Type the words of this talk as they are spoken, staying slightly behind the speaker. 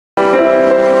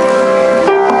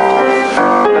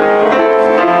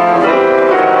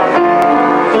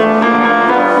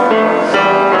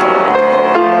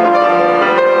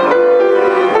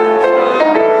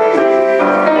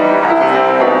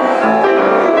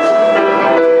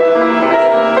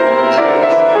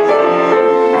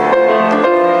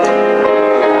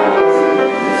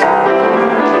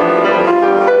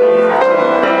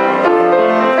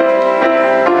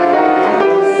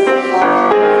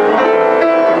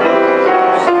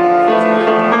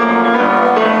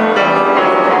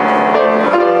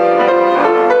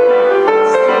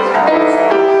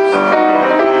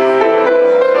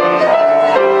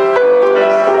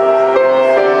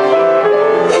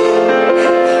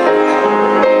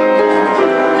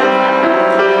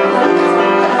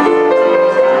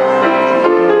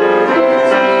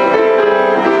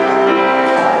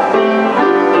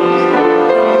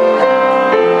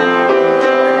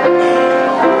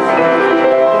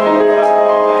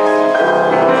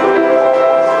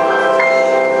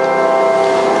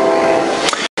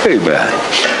Amen.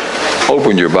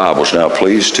 Open your Bibles now,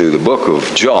 please, to the book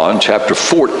of John, chapter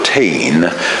 14.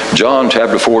 John,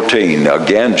 chapter 14.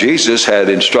 Again, Jesus had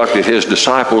instructed his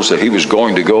disciples that he was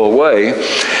going to go away,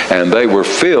 and they were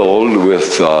filled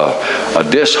with a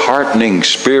disheartening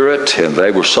spirit, and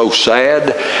they were so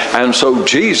sad. And so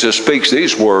Jesus speaks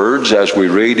these words as we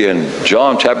read in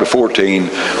John, chapter 14,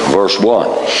 verse 1.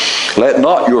 Let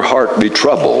not your heart be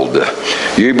troubled.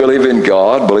 You believe in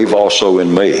God, believe also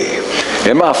in me.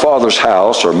 In my Father's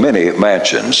house are many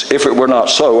mansions. If it were not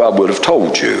so, I would have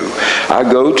told you. I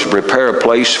go to prepare a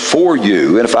place for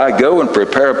you, and if I go and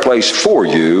prepare a place for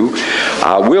you,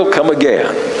 I will come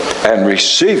again and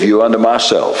receive you unto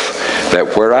myself,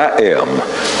 that where I am,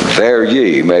 there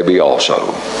ye may be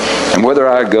also. And whither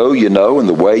I go, you know, and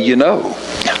the way you know.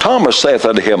 Thomas saith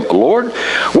unto him, Lord,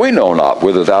 we know not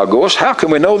whither thou goest. How can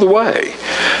we know the way?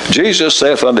 Jesus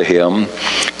saith unto him,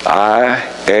 I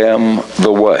am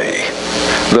the way,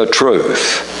 the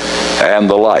truth, and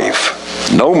the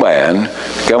life. No man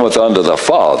cometh unto the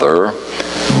Father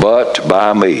but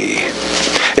by me.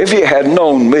 If ye had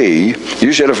known me,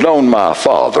 you should have known my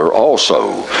Father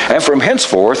also. And from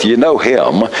henceforth ye know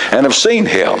him, and have seen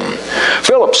him.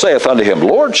 Philip saith unto him,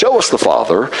 Lord, show us the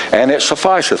Father, and it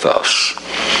sufficeth us.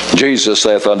 Jesus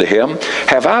saith unto him,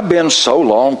 Have I been so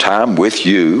long time with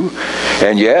you,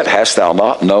 and yet hast thou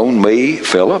not known me,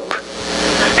 Philip?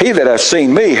 He that hath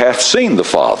seen me hath seen the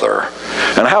Father.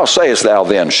 And how sayest thou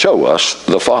then, Show us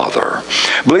the Father?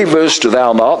 Believest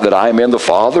thou not that I am in the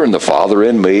Father, and the Father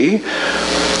in me?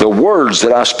 The words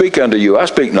that I speak unto you, I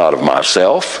speak not of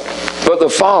myself, but the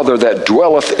Father that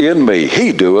dwelleth in me,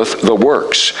 he doeth the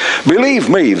works. Believe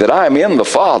me that I am in the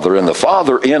Father, and the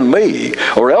Father in me,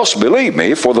 or else believe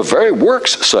me for the very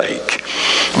works' sake.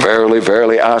 Verily,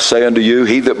 verily, I say unto you,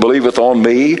 he that believeth on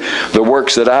me, the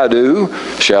works that I do,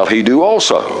 shall he do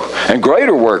also. And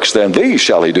greater works than these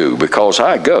shall he do, because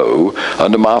I go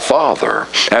unto my Father.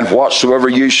 And whatsoever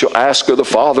ye shall ask of the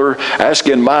Father, ask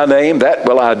in my name, that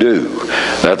will I do,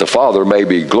 that the Father may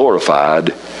be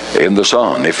glorified in the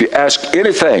Son. If you ask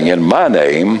anything in my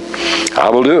name, I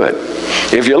will do it.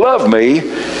 If you love me,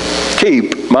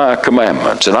 keep my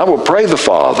commandments. And I will pray the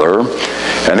Father,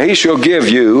 and he shall give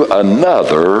you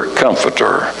another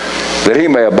Comforter, that he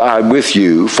may abide with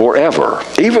you forever,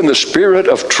 even the Spirit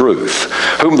of truth,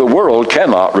 whom the world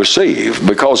cannot receive,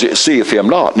 because it seeth him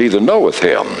not, neither knoweth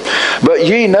him. But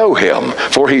ye know him,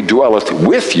 for he dwelleth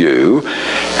with you,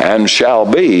 and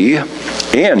shall be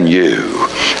in you.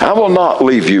 I will not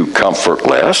leave you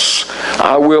comfortless.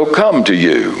 I will come to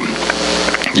you.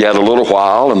 Yet a little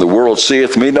while, and the world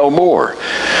seeth me no more.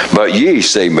 But ye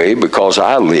see me, because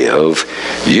I live,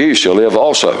 ye shall live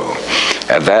also.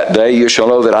 And that day you shall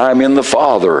know that I am in the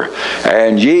Father,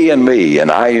 and ye in me, and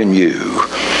I in you.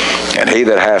 And he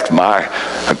that hath my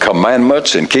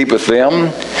commandments and keepeth them,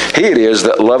 he it is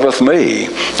that loveth me.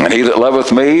 And he that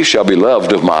loveth me shall be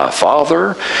loved of my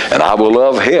Father, and I will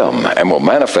love him, and will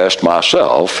manifest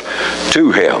myself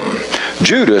to him.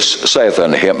 Judas saith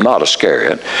unto him, not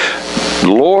Iscariot,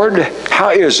 Lord,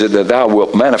 how is it that thou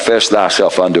wilt manifest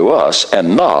thyself unto us,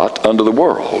 and not unto the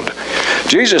world?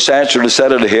 Jesus answered and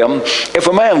said unto him, If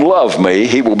a man love me,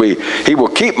 he will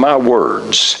keep my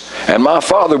words, and my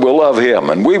Father will love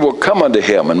him, and we will come unto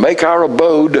him, and make our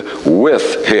abode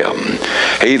with him.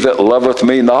 He that loveth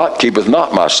me not keepeth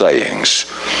not my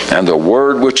sayings, and the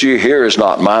word which ye hear is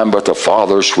not mine, but the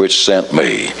Father's which sent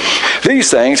me.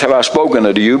 These things have I spoken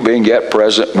unto you, being yet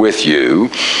present with you.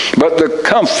 But the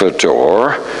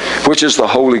Comforter, which is the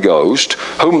Holy Ghost,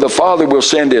 whom the Father will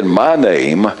send in my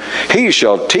name, he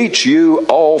shall teach you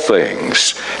all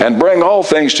things, and bring all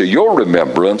things to your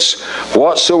remembrance,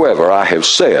 whatsoever I have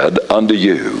said unto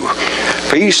you.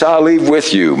 Peace I leave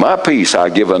with you, my peace I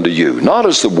give unto you. Not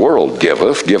as the world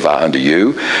giveth, give I unto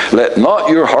you. Let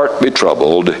not your heart be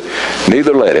troubled,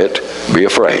 neither let it be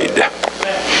afraid.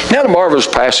 Now, a marvelous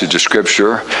passage of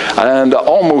Scripture, and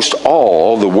almost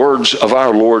all the words of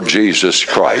our Lord Jesus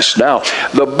Christ. Now,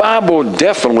 the Bible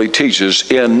definitely teaches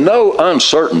in no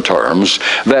uncertain terms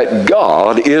that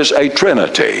God is a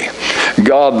Trinity.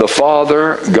 God the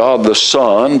Father, God the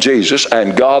Son, Jesus,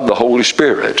 and God the Holy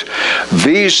Spirit.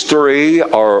 These three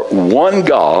are one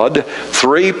God,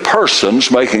 three persons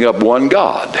making up one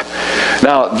God.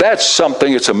 Now, that's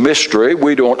something, it's a mystery.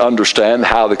 We don't understand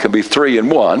how there can be three in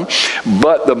one,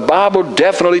 but the Bible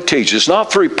definitely teaches,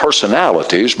 not three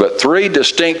personalities, but three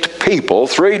distinct people,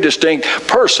 three distinct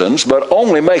persons, but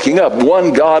only making up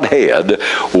one Godhead,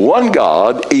 one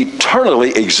God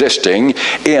eternally existing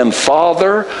in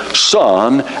Father,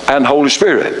 Son, and Holy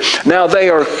Spirit. Now they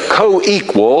are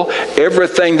co-equal.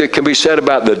 Everything that can be said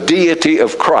about the deity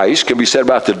of Christ can be said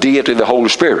about the deity of the Holy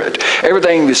Spirit.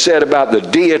 Everything that's said about the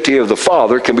deity of the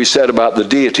Father can be said about the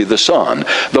deity of the Son.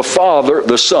 The Father,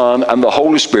 the Son, and the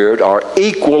Holy Spirit are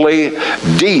equally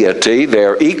deity.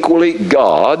 They're equally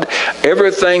God.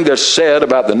 Everything that's said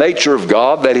about the nature of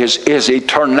God, that is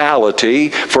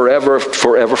eternality, forever,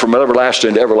 from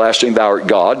everlasting to everlasting, thou art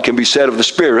God, can be said of the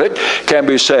Spirit, can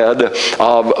be said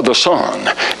of the Son.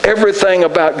 Everything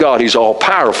about God, He's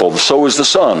all-powerful. So is the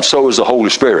Son. So is the Holy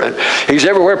Spirit. He's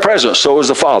everywhere present. So is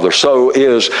the Father. So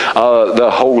is the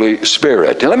Holy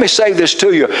Spirit. And let me say this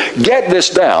to you. Get this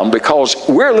down, because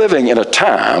we're living in a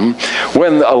time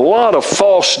when a lot of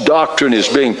false doctrine is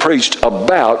being preached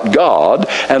about God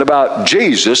and about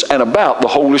Jesus and about the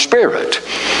Holy Spirit.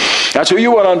 And so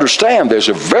you want to understand this.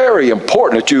 It's very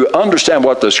important that you understand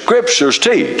what the Scriptures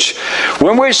teach.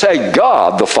 When we say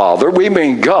God the Father, we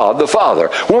mean God the Father.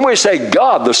 When we say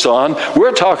God the Son,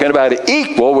 we're talking about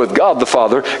equal with God the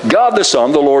Father, God the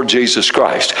Son, the Lord Jesus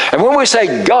Christ. And when we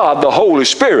say God the Holy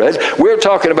Spirit, we're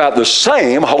talking about the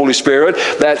same Holy Spirit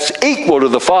that's equal to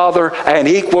the Father and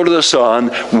equal to the Son,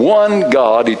 one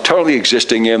God eternally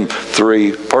existing in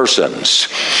three persons.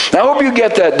 Now I hope you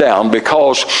get that down,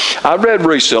 because I read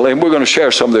recently, and we're going to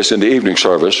share some of this in the evening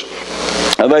service,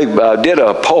 and they did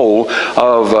a poll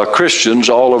of Christians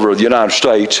all over the United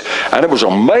States, and it was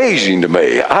amazing to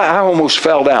me. I almost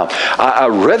fell down. I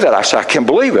read that. I said, I can't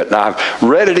believe it. And I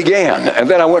read it again. And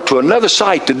then I went to another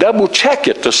site to double check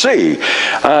it to see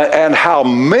and how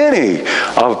many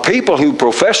of people who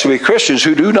profess to be Christians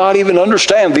who do not even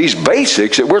understand these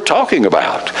basics that we're talking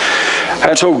about.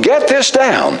 And so get this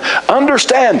down.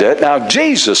 Understand it. Now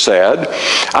Jesus said,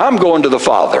 I'm going to the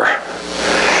Father,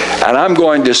 and I'm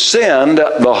going to send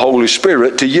the Holy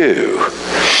Spirit to you.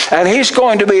 And He's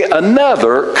going to be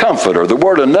another comforter. The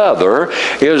word another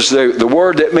is the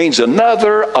word that means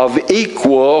another of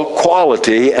equal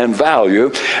quality and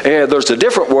value. There's a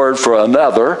different word for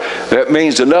another that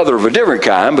means another of a different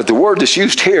kind, but the word that's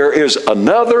used here is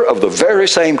another of the very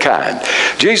same kind.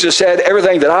 Jesus said,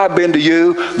 everything that I've been to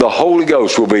you, the Holy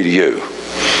Ghost will be to you.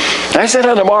 I said,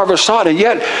 that's a marvelous thought, and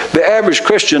yet the average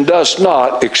Christian does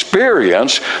not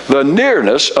experience the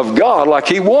nearness of God like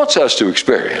He wants us to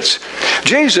experience.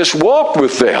 Jesus walked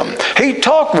with them. He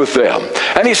talked with them.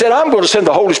 And He said, I'm going to send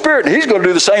the Holy Spirit, and He's going to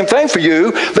do the same thing for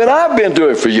you that I've been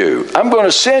doing for you. I'm going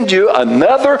to send you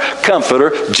another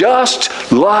comforter just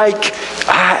like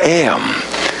I am.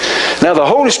 Now, the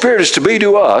Holy Spirit is to be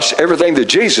to us everything that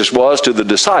Jesus was to the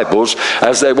disciples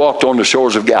as they walked on the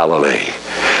shores of Galilee.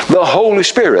 The Holy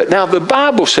Spirit. Now, the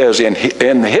Bible says in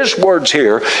His words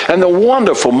here, and the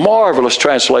wonderful, marvelous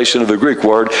translation of the Greek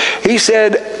word, He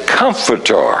said,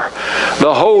 Comforter.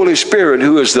 The Holy Spirit,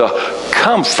 who is the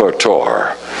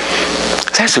Comforter.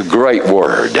 That's a great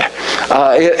word.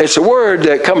 It's a word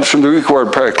that comes from the Greek word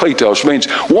parakletos, means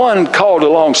one called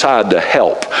alongside to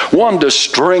help, one to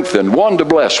strengthen, one to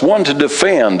bless, one to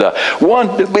defend,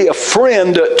 one to be a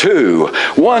friend to,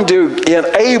 one to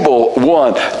enable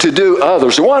one to do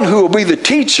others, one who will be the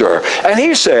teacher. And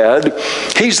He said,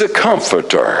 He's the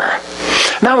comforter.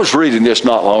 Now I was reading this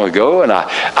not long ago, and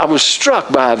I was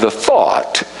struck by the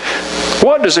thought,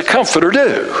 what does a comforter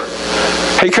do?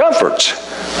 He comforts.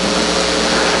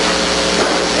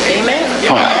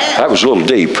 Oh, that was a little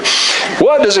deep.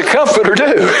 What does a comforter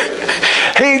do?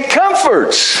 He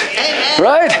comforts.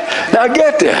 Right? Now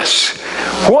get this.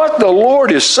 What the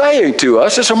Lord is saying to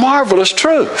us is a marvelous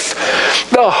truth.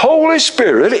 The Holy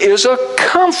Spirit is a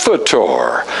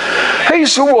comforter.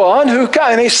 He's the one who,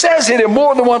 and He says it in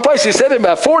more than one place. He said it in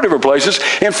about 4 different places.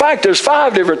 In fact, there's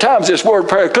 5 different times this word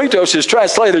parakletos is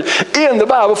translated in the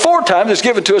Bible. 4 times it's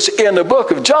given to us in the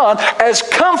book of John as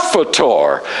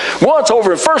comforter. Once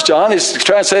over in 1 John it's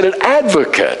translated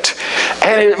advocate.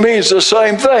 And it means the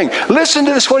same thing. Listen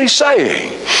to this, what He's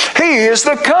saying. He is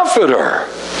the comforter.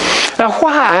 Now,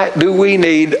 why do we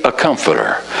need a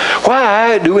comforter?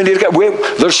 Why do we need a comforter?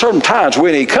 There's certain times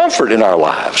we need comfort in our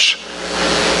lives.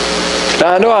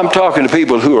 Now, I know I'm talking to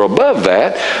people who are above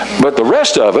that, but the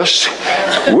rest of us,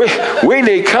 we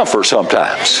need comfort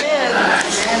sometimes.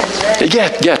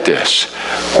 Get this.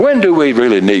 When do we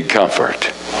really need comfort?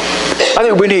 I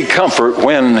think we need comfort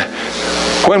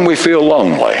when we feel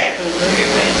lonely.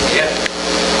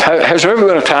 Has there ever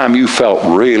been a time you felt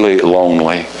really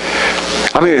lonely?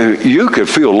 I mean, you could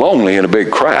feel lonely in a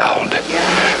big crowd,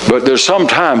 But there's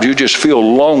sometimes you just feel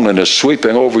loneliness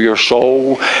sweeping over your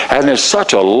soul, and it's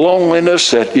such a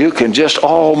loneliness that you can just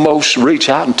almost reach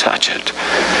out and touch it.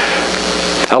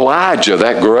 Elijah,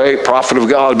 that great prophet of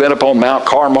God, had been up on Mount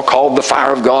Carmel, called the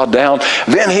fire of God down.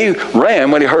 Then he ran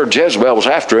when he heard Jezebel was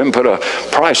after him, put a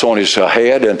price on his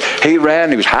head, and he ran.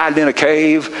 He was hiding in a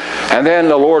cave, and then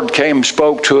the Lord came and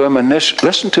spoke to him, and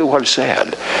listen to what he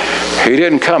said. He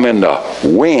didn't come in the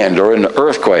wind or in the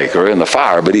earthquake or in the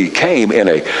fire, but he came in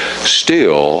a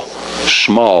still,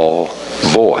 small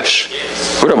voice.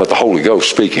 We're talking about the Holy Ghost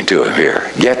speaking to him here.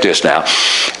 Get this now.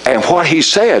 And what he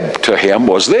said to him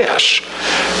was this.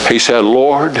 He said,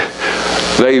 Lord,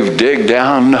 they've digged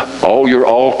down all your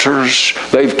altars.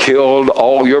 They've killed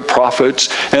all your prophets.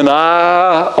 And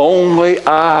only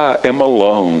I am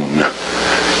alone.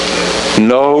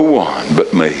 No one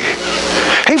but me.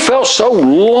 He felt so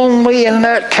lonely in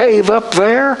that cave up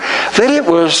there that it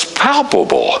was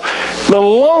palpable. The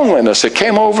loneliness that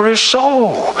came over his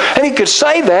soul. And he could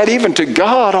say that even to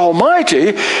God Almighty,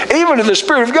 even to the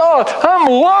Spirit of God. I'm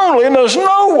lonely and there's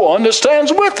no one that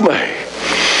stands with me.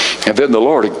 And then the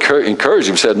Lord encouraged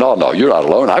him and said, no, you're not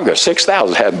alone. I've got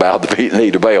 6,000 hadn't bowed the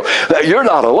knee to Baal. You're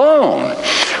not alone.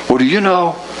 Well, do you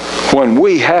know, when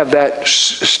we have that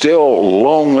still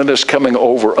loneliness coming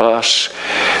over us,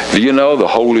 do you know the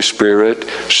Holy Spirit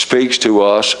speaks to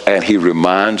us and he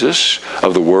reminds us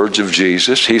of the words of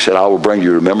Jesus? He said, I will bring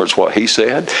you remembrance what he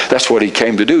said. That's what he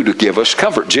came to do, to give us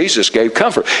comfort. Jesus gave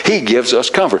comfort. He gives us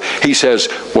comfort. He says,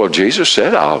 well, Jesus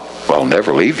said, I'll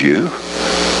never leave you.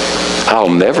 I'll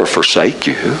never forsake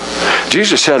you.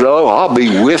 Jesus said, I'll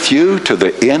be with you to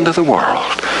the end of the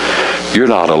world. You're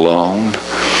not alone.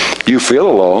 You feel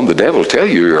alone. The devil will tell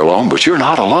you you're alone, but you're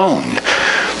not alone.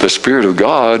 The Spirit of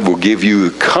God will give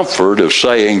you comfort of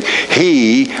saying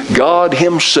He, God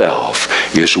Himself,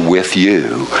 is with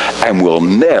you and will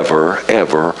never,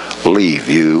 ever leave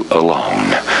you alone.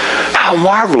 How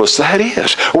marvelous that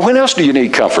is. When else do you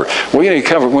need comfort? Well, you need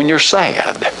comfort when you're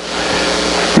sad.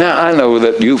 Now, I know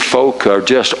that you folk are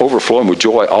just overflowing with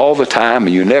joy all the time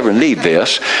and you never need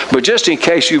this, but just in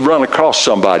case you run across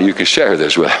somebody, you can share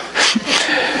this with them.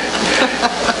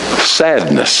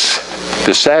 Sadness.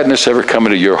 Does sadness ever come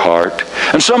into your heart?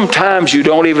 And sometimes you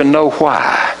don't even know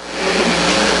why.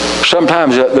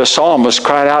 Sometimes the psalmist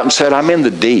cried out and said, I'm in the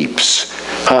deeps.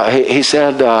 He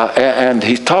said, and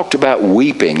he talked about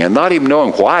weeping and not even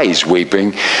knowing why he's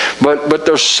weeping, but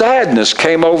there's sadness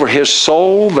came over his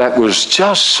soul that was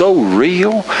just so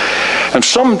real. And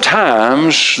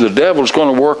sometimes the devil's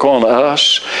going to work on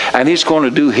us, and he's going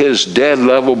to do his dead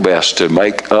level best to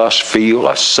make us feel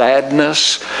a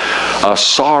sadness, a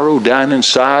sorrow down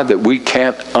inside that we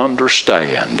can't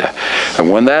understand.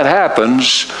 And when that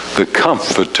happens, the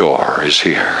Comforter is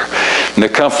here. And the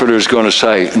Comforter is going to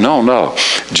say, no.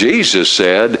 Jesus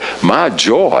said, my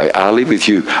joy I leave with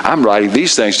you. I'm writing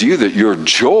these things to you that your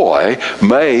joy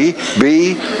may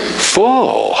be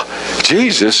full.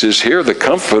 Jesus is here. The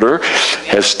Comforter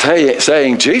is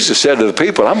saying, Jesus said to the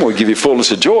people, I'm going to give you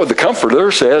fullness of joy. The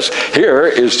Comforter says, here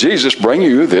is Jesus bringing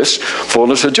you this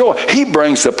fullness of joy. He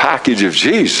brings the package of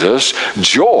Jesus,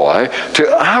 joy,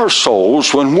 to our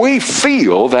souls when we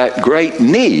feel that great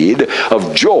need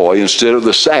of joy instead of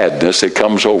the sadness that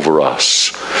comes over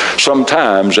us.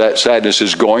 Sometimes that sadness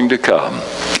is going to come.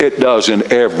 It does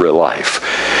in every life.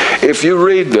 If you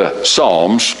read the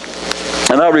Psalms,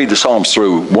 and I read the Psalms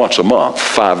through once a month,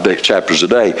 5 chapters a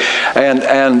day,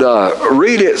 and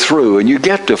read it through, and you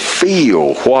get to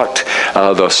feel what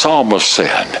the psalmist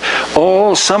said.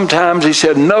 Oh, sometimes he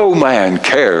said, no man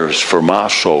cares for my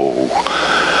soul.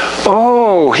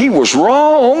 Oh, he was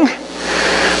wrong.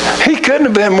 He couldn't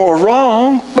have been more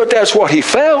wrong, but that's what he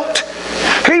felt.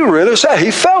 He really said, he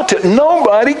felt it.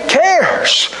 Nobody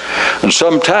cares. And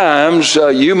sometimes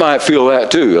you might feel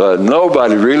that too.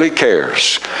 Nobody really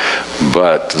cares.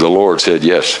 But the Lord said,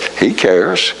 yes, He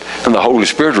cares. And the Holy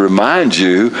Spirit reminds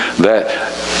you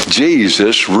that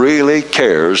Jesus really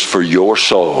cares for your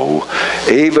soul,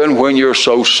 even when you're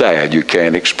so sad you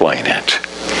can't explain it.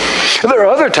 There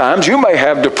are other times you may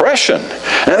have depression,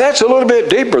 and that's a little bit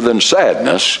deeper than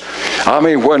sadness. I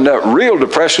mean, when that real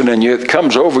depression in you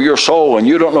comes over your soul and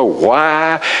you don't know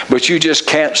why, but you just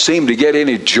can't seem to get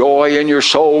any joy in your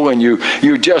soul, and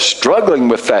you're just struggling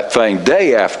with that thing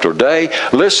day after day.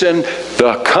 Listen,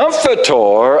 the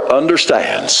Comforter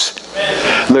understands.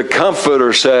 The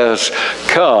Comforter says,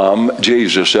 come,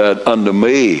 Jesus said, unto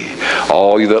me,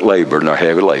 all you that labor and are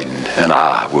heavy laden, and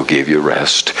I will give you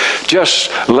rest. Just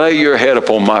lay your your head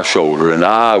upon my shoulder, and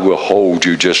I will hold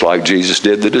you just like Jesus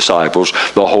did the disciples.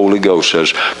 The Holy Ghost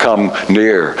says, come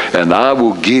near, and I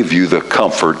will give you the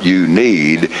comfort you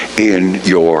need in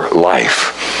your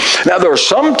life. Now, there are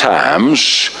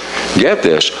sometimes, get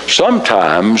this,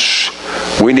 sometimes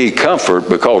we need comfort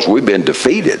because we've been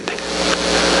defeated.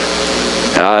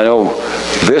 Now, I know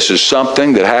this is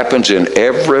something that happens in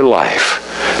every life.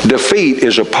 Defeat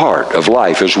is a part of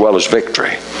life as well as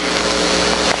victory.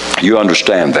 You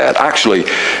understand that. Actually,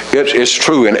 it's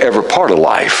true in every part of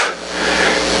life.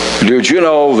 Did you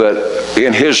know that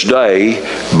in his day,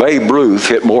 Babe Ruth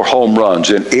hit more home runs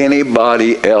than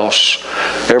anybody else?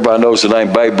 Everybody knows the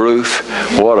name Babe Ruth.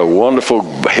 What a wonderful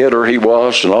hitter he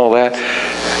was and all that.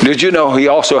 Did you know he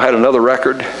also had another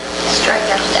record?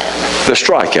 Strikeout. The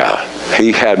strikeout.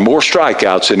 He had more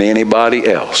strikeouts than anybody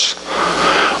else.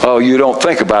 Oh, you don't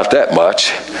think about that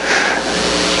much.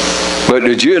 But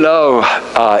did you know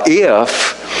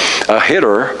if a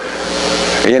hitter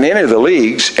in any of the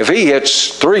leagues, if he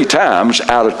hits 3 times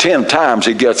out of 10 times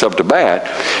he gets up to bat,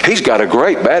 he's got a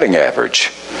great batting average.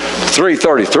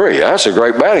 333, that's a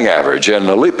great batting average in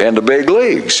the big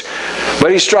leagues.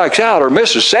 But he strikes out or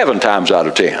misses 7 times out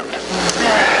of 10.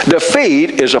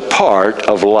 Defeat is a part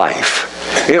of life.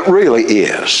 It really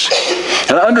is.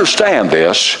 And understand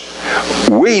this.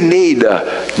 We need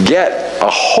to get a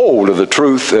hold of the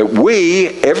truth that we,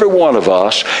 every one of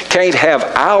us, can't have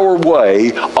our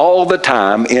way all the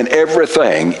time in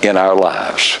everything in our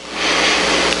lives.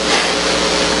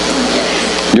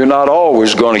 You're not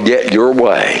always going to get your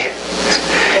way.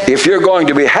 If you're going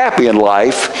to be happy in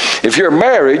life, if you're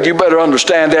married, you better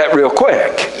understand that real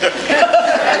quick.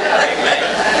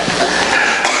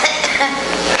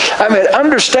 I mean,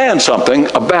 understand something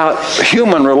about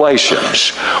human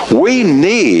relations. We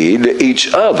need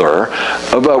each other,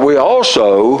 but we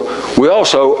also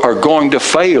are going to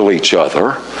fail each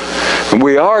other.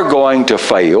 We are going to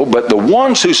fail, but the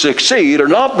ones who succeed are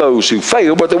not those who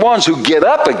fail, but the ones who get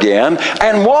up again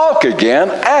and walk again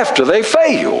after they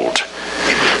failed.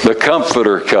 The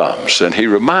Comforter comes, and he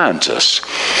reminds us.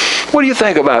 What do you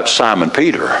think about Simon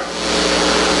Peter?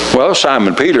 Well,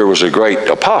 Simon Peter was a great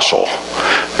apostle,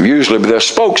 usually the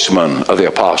spokesman of the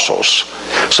apostles.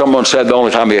 Someone said the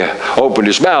only time he opened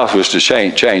his mouth was to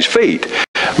change feet,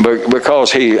 but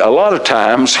because a lot of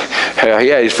times he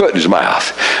had his foot in his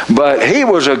mouth. But he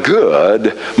was a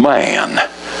good man.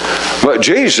 But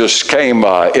Jesus came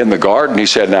in the garden. He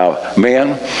said, now,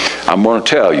 men, I'm going to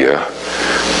tell you,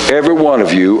 every one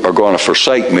of you are going to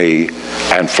forsake me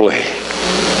and flee.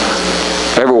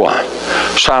 Everyone.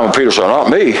 Simon Peter said, not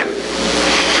me.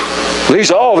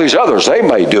 All these others, they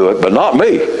may do it, but not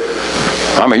me.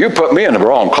 I mean, you put me in the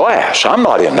wrong class. I'm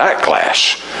not in that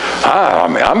class. I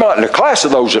mean, I'm not in the class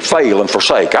of those that fail and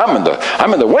forsake. I'm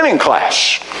in the winning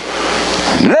class.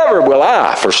 Never will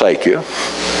I forsake you.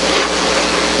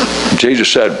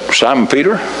 Jesus said, Simon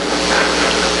Peter,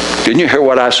 didn't you hear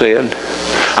what I said?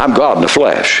 I'm God in the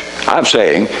flesh. I'm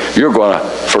saying you're going to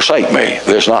forsake me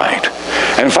this night.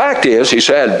 And the fact is, he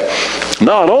said,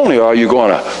 not only are you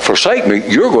going to forsake me,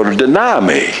 you're going to deny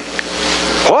me.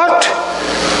 What?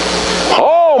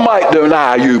 All might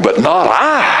deny you, but not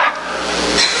I.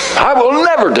 I will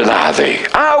never deny thee.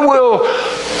 I will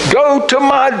go to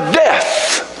my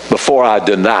death before I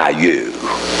deny you.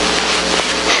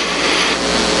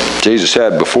 Jesus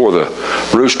said, before the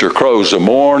rooster crows, the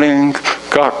morning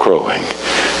cock crowing,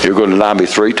 you're going to deny me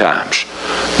 3 times.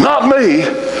 Not me.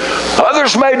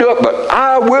 Others may do it, but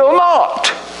I will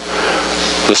not.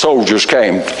 The soldiers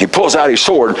came. He pulls out his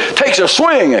sword, takes a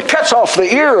swing, and cuts off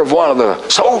the ear of one of the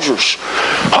soldiers.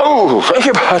 Oh, think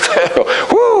about that.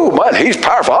 Woo, man, he's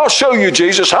powerful. I'll show you,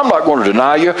 Jesus. I'm not going to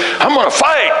deny you. I'm going to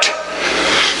fight.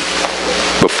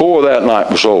 Before that night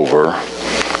was over,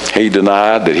 he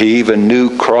denied that he even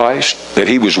knew Christ, that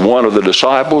he was one of the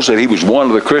disciples, that he was one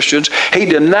of the Christians. He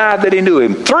denied that he knew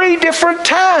him 3 different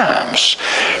times.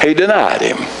 He denied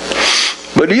him.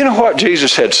 But do you know what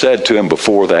Jesus had said to him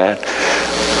before that?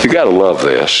 You got to love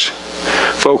this.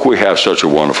 Folk, we have such a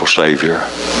wonderful Savior.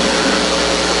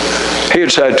 He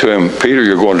had said to him, Peter,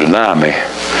 you're going to deny me.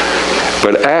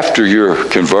 But after you're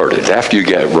converted, after you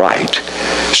get right,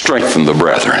 strengthen the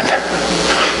brethren.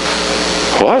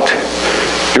 What?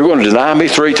 You're going to deny me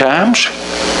 3 times?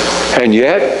 And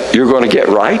yet, you're going to get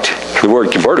right? The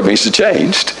word converted means to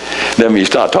changed. Then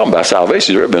he's not talking about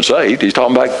salvation. You've been saved. He's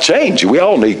talking about change. We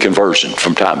all need conversion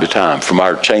from time to time, from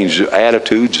our changed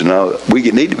attitudes. And all. We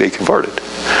need to be converted.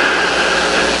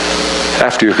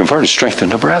 After you're converted, strengthen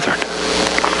the brethren.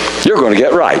 You're going to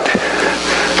get right.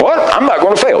 What? I'm not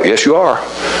going to fail. Yes, you are.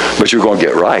 But you're going to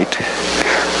get right.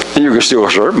 And you're going to still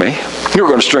serve me. You're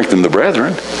going to strengthen the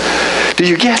brethren. Do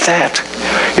you get that?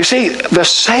 You see, the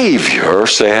Savior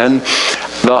said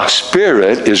the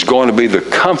Spirit is going to be the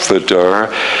comforter,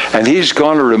 and He's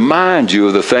going to remind you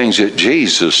of the things that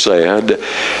Jesus said.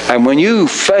 And when you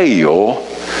fail,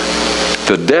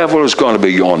 the devil is going to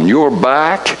be on your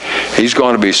back. He's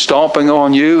going to be stomping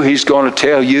on you. He's going to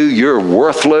tell you you're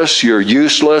worthless, you're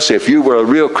useless. If you were a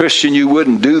real Christian, you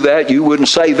wouldn't do that. You wouldn't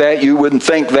say that. You wouldn't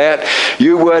think that.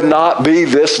 You would not be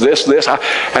this.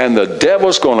 And the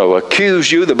devil's going to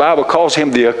accuse you. The Bible calls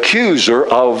him the accuser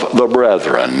of the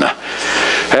brethren.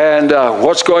 And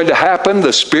what's going to happen?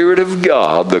 The Spirit of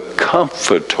God, the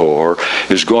Comforter,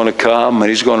 is going to come, and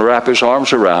He's going to wrap His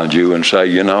arms around you and say,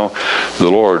 you know, the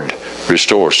Lord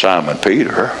restored Simon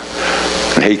Peter,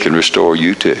 and He can restore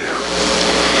you too.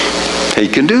 He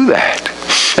can do that.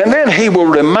 And then He will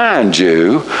remind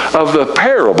you of the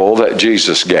parable that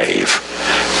Jesus gave.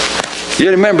 You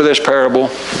remember this parable?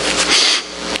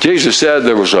 Jesus said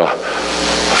there was a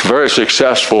very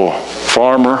successful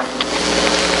farmer.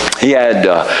 He had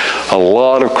a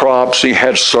lot of crops. He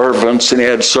had servants, and he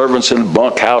had servants in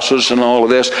bunkhouses and all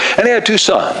of this. And he had 2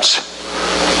 sons.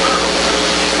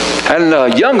 And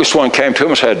the youngest one came to him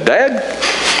and said, Dad,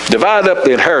 divide up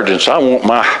the inheritance. I want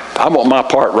my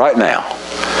part right now.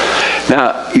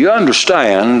 Now, you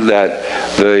understand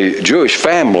that the Jewish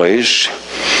families,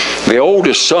 the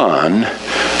oldest son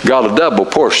got a double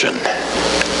portion.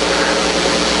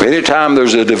 Anytime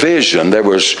there's a division, there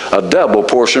was a double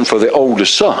portion for the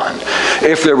oldest son.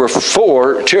 If there were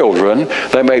 4 children,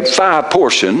 they made 5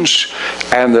 portions,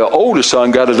 and the oldest son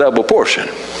got a double portion.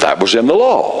 That was in the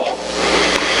law.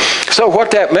 So what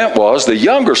that meant was the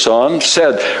younger son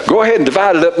said, go ahead and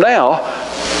divide it up now.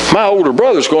 My older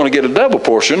brother's going to get a double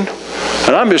portion,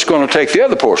 and I'm just going to take the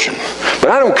other portion.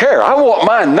 But I don't care. I want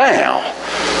mine now.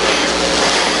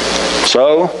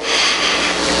 So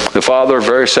the father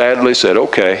very sadly said,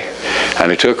 okay. And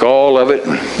he took all of it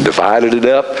and divided it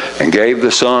up and gave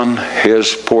the son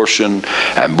his portion.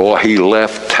 And boy, he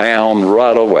left town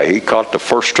right away. He caught the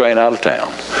first train out of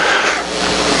town.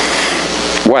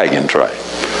 Wagon train.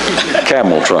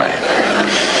 Camel train.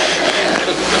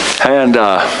 And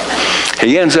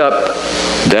he ends up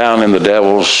down in the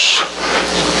devil's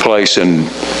place, and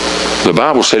the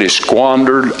Bible said he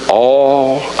squandered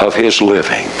all of his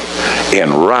living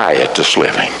in riotous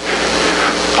living.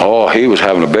 Oh, he was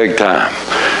having a big time.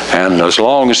 And as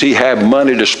long as he had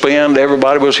money to spend,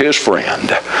 everybody was his friend.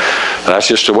 That's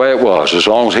just the way it was. As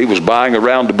long as he was buying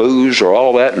around the booze or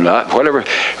all that, and whatever,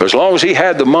 as long as he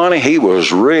had the money, he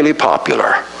was really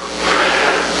popular.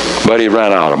 But he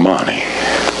ran out of money.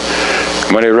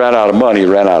 When he ran out of money, he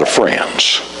ran out of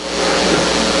friends.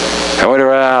 And when he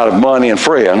ran out of money and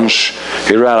friends,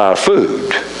 he ran out of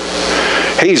food.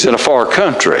 He's in a far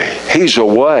country. He's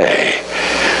away.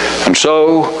 And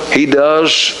so he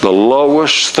does the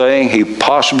lowest thing he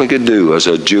possibly could do as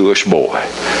a Jewish boy.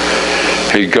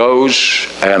 He goes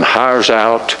and hires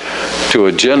out to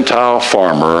a Gentile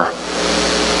farmer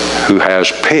who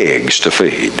has pigs to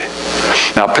feed.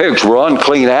 Now, pigs were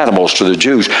unclean animals to the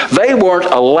Jews. They weren't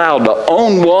allowed to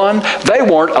own one. They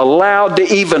weren't allowed to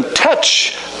even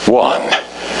touch one.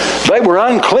 They were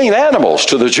unclean animals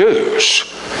to the Jews.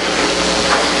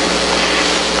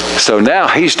 So now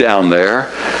he's down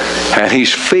there and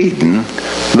he's feeding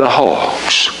the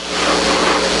hogs.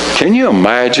 Can you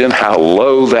imagine how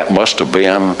low that must have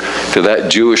been to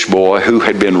that Jewish boy who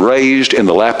had been raised in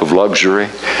the lap of luxury,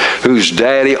 whose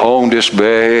daddy owned this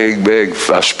big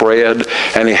spread,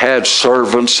 and he had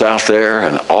servants out there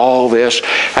and all this,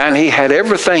 and he had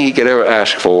everything he could ever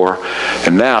ask for,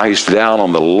 and now he's down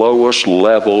on the lowest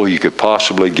level you could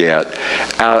possibly get,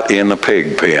 out in the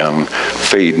pig pen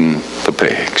feeding the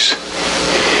pigs.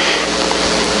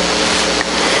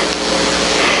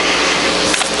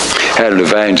 Had an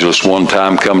evangelist one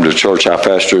time come to a church I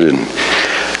pastored,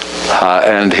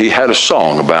 and he had a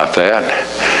song about that.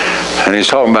 And he's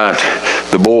talking about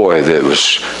the boy that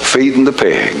was feeding the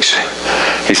pigs.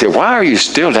 He said, why are you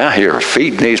still down here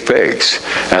feeding these pigs?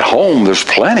 At home, there's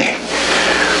plenty.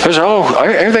 There's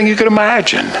everything you could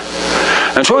imagine.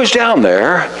 And so he's down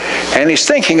there, and he's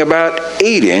thinking about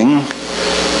eating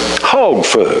hog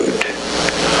food.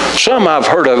 Some I've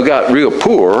heard of got real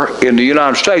poor in the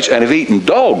United States and have eaten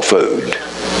dog food.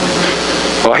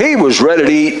 Well, he was ready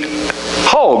to eat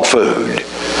hog food.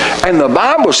 And the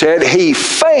Bible said he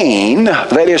feigned,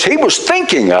 that is, he was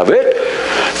thinking of it,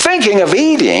 thinking of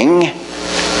eating,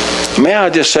 may I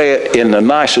just say it in the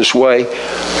nicest way,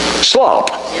 slop.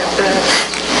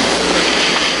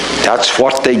 That's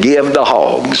what they give the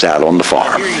hogs out on the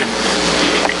farm.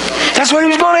 That's what he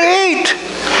was going to eat.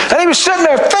 And he was sitting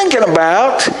there thinking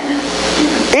about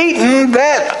eating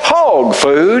that hog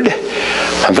food.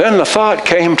 And then the thought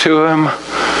came to him,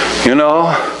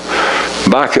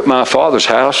 back at my father's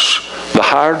house, the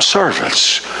hired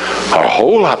servants are a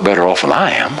whole lot better off than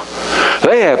I am.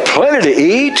 They have plenty to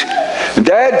eat.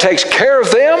 Dad takes care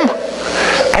of them.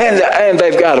 And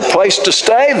they've got a place to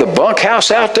stay, the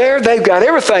bunkhouse out there. They've got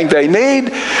everything they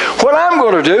need. What I'm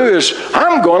going to do is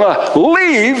I'm going to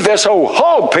leave this old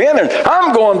hog pen and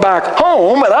I'm going back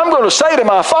home and I'm going to say to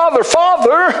my father,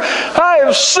 Father, I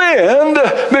have sinned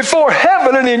before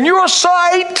heaven and in your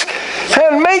sight,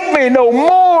 and make me no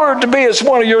more to be as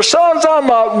one of your sons. I'm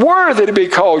not worthy to be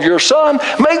called your son.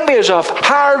 Make me as a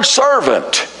hired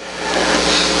servant.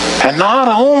 And not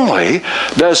only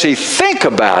does he think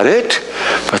about it,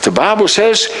 but the Bible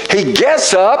says he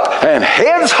gets up and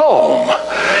heads home.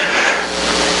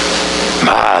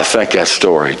 I think that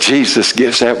story. Jesus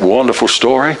gives that wonderful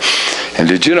story. And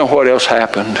did you know what else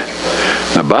happened?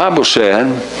 The Bible said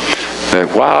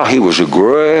that while he was a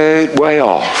great way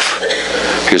off,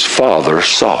 his father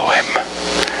saw him.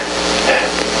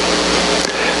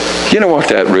 You know what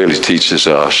that really teaches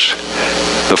us?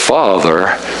 The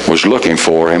Father was looking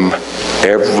for him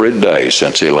every day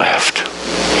since he left.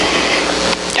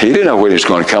 He didn't know when he was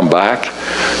going to come back,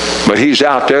 but he's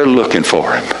out there looking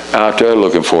for him. Out there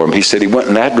looking for him. He said he went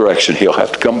in that direction. He'll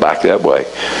have to come back that way.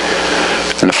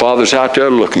 And the Father's out there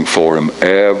looking for him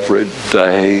every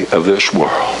day of this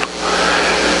world.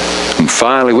 And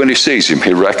finally, when he sees him,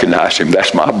 he recognizes him.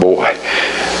 That's my boy.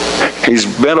 He's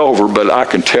bent over, but I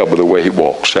can tell by the way he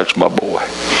walks. That's my boy.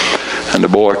 And the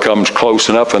boy comes close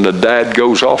enough, and the dad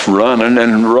goes off running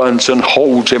and runs and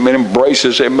holds him and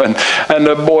embraces him. And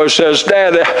the boy says,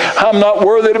 Dad, I'm not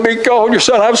worthy to be called your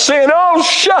son. I've sinned. Oh,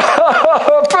 shut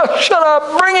up. Shut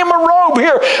up. Bring him a robe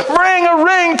here. Bring a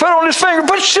ring, put on his finger.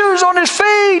 Put shoes on his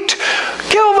feet.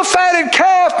 Kill the fatted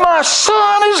calf. My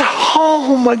son is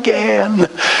home again.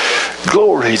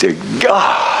 Glory to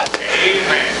God.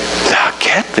 Amen. Now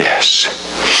get this.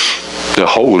 The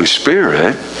Holy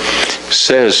Spirit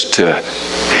says to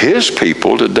his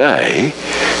people today,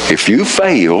 if you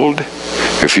failed,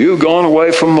 if you've gone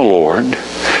away from the Lord,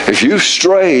 if you've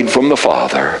strayed from the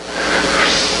Father,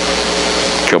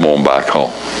 come on back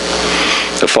home.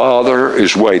 The Father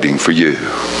is waiting for you.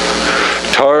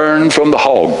 Turn from the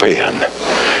hog pen.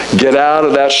 Get out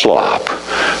of that slop.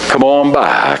 Come on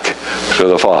back to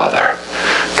the Father.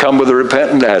 Come with a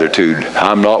repentant attitude.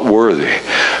 I'm not worthy.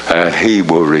 And he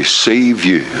will receive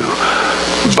you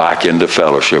back into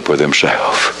fellowship with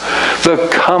himself. The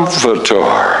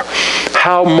Comforter.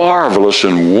 How marvelous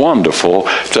and wonderful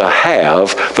to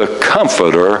have the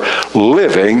Comforter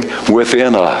living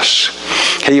within us.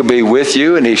 He'll be with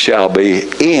you and he shall be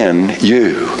in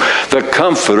you. The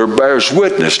Comforter bears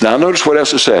witness. Now notice what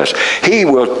else it says. He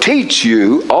will teach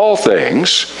you all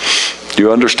things.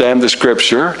 You understand the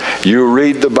Scripture. You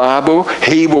read the Bible.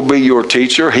 He will be your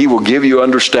teacher. He will give you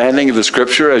understanding of the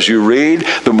Scripture as you read.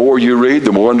 The more you read,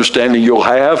 the more understanding you'll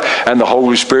have. And the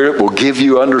Holy Spirit will give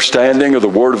you understanding of the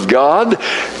Word of God.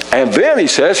 And then he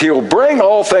says, he'll bring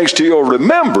all things to your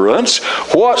remembrance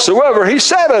whatsoever he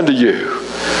said unto you.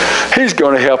 He's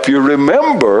going to help you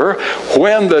remember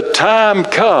when the time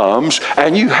comes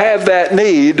and you have that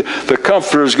need. The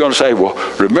Comforter is going to say, well,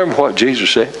 remember what Jesus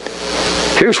said?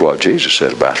 Here's what Jesus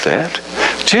said about that.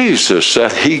 Jesus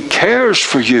said he cares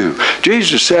for you.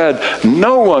 Jesus said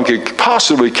no one could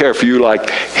possibly care for you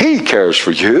like he cares for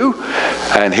you.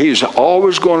 And he's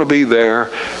always going to be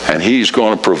there and he's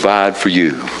going to provide for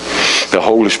you. The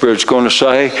Holy Spirit's going to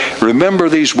say, remember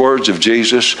these words of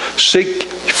Jesus, seek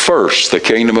first the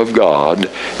kingdom of God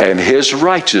and his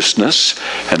righteousness,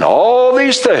 and all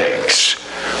these things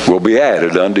will be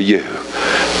added unto you.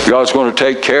 God's going to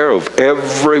take care of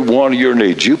every one of your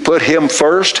needs. You put him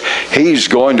first, he's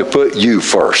going to put you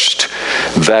first.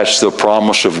 That's the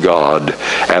promise of God.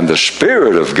 And the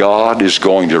Spirit of God is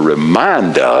going to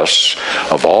remind us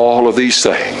of all of these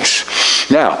things.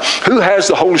 Now, who has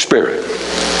the Holy Spirit?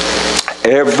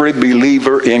 Every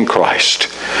believer in Christ.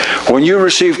 When you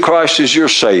receive Christ as your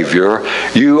Savior,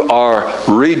 you are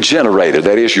regenerated.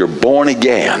 That is, you're born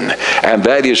again. And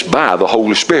that is by the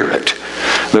Holy Spirit.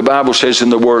 The Bible says in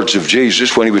the words of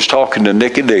Jesus, when he was talking to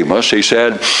Nicodemus, he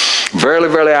said, verily,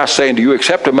 verily, I say unto you,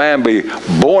 except a man be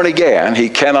born again, he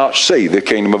cannot see the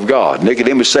kingdom of God.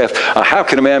 Nicodemus saith, how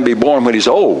can a man be born when he's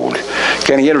old?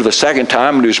 Can he enter the second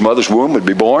time into his mother's womb and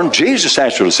be born? Jesus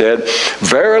answered and said,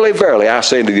 verily, verily, I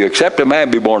say unto you, except a man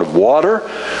be born of water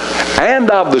and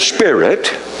of the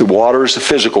Spirit. The water is the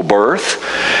physical birth.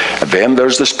 And then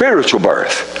there's the spiritual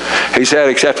birth. He said,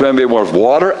 except a man be born of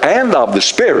water and of the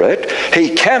Spirit, he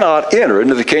cannot enter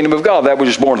into the kingdom of God. That which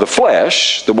is born of the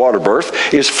flesh, the water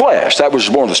birth, is flesh. That which is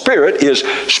born of the Spirit is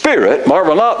spirit.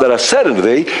 Marvel not that I said unto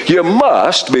thee, you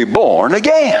must be born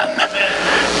again.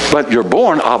 But you're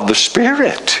born of the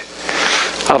Spirit.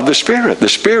 Of the Spirit. The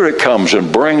Spirit comes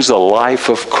and brings the life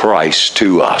of Christ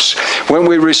to us. When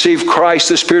we receive Christ,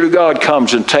 the Spirit of God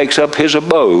comes and takes up His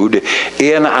abode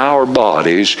in our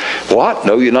bodies. What?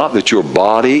 Know you not that your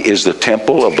body is the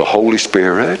temple of the Holy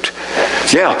Spirit?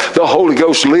 Yeah, the Holy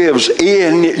Ghost lives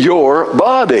in your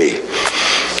body,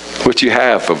 which you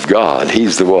have of God.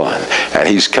 He's the one. And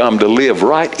He's come to live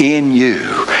right in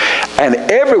you. And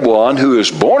everyone who is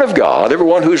born of God,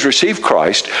 everyone who has received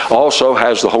Christ, also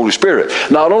has the Holy Spirit.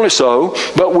 Not only so,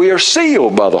 but we are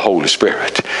sealed by the Holy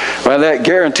Spirit. And that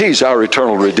guarantees our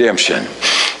eternal redemption.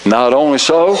 Not only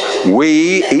so,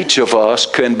 we, each of us,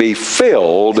 can be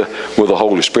filled with the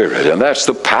Holy Spirit. And that's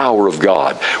the power of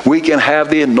God. We can have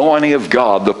the anointing of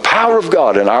God, the power of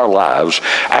God in our lives.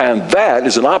 And that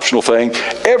is an optional thing.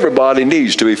 Everybody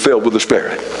needs to be filled with the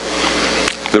Spirit.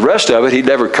 The rest of it, He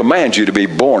never commands you to be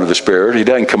born of the Spirit. He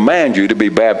doesn't command you to be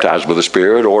baptized with the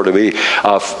Spirit or to be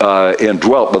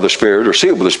indwelt by the Spirit or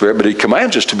sealed with the Spirit, but He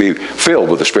commands us to be filled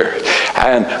with the Spirit.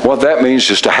 And what that means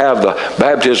is to have the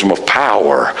baptism of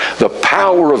power, the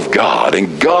power of God.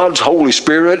 And God's Holy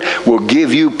Spirit will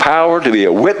give you power to be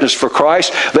a witness for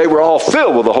Christ. They were all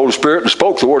filled with the Holy Spirit and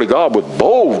spoke the Word of God with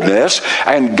boldness,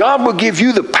 and God will give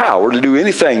you the power to do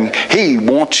anything He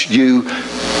wants you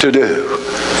to do.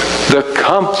 The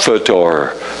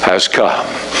Comforter has come.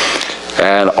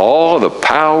 And all the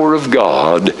power of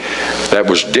God that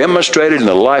was demonstrated in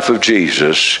the life of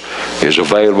Jesus is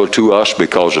available to us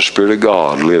because the Spirit of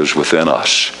God lives within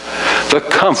us. The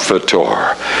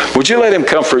Comforter. Would you let Him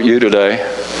comfort you today?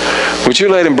 Would you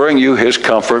let Him bring you His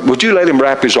comfort? Would you let Him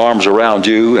wrap His arms around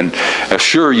you and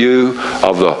assure you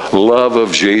of the love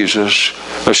of Jesus?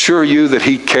 Assure you that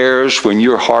He cares when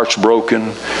your heart's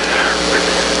broken?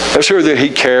 Assure that He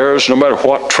cares no matter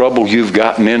what trouble you've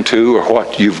gotten into or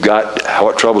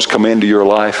what troubles come into your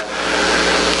life,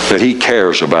 that He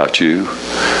cares about you.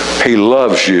 He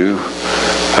loves you.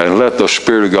 And let the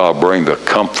Spirit of God bring the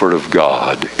comfort of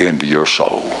God into your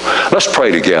soul. Let's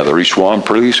pray together, each one,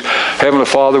 please. Heavenly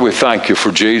Father, we thank You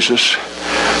for Jesus.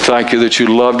 Thank You that You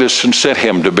loved us and sent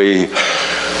Him to be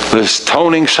this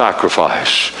atoning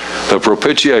sacrifice, the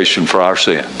propitiation for our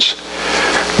sins.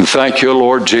 And thank You,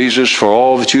 Lord Jesus, for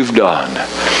all that You've done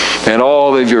and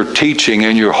all of Your teaching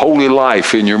and Your holy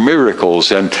life and Your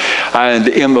miracles and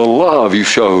in the love You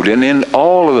showed and in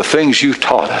all of the things You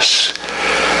taught us.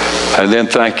 And then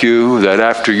thank You that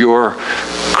after Your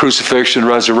crucifixion,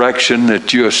 resurrection,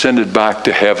 that You ascended back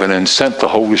to heaven and sent the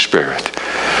Holy Spirit.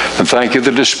 And thank You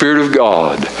that the Spirit of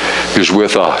God is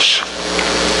with us.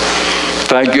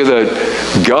 Thank You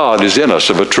that God is in us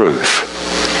of a truth.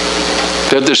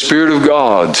 That the Spirit of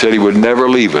God said He would never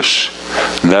leave us,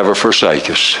 never forsake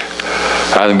us,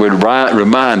 and would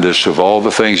remind us of all the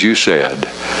things You said.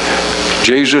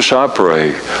 Jesus, I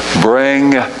pray,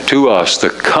 bring to us the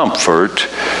comfort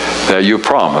that You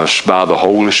promised by the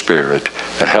Holy Spirit,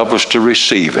 and help us to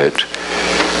receive it.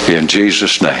 In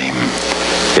Jesus' name,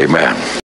 amen.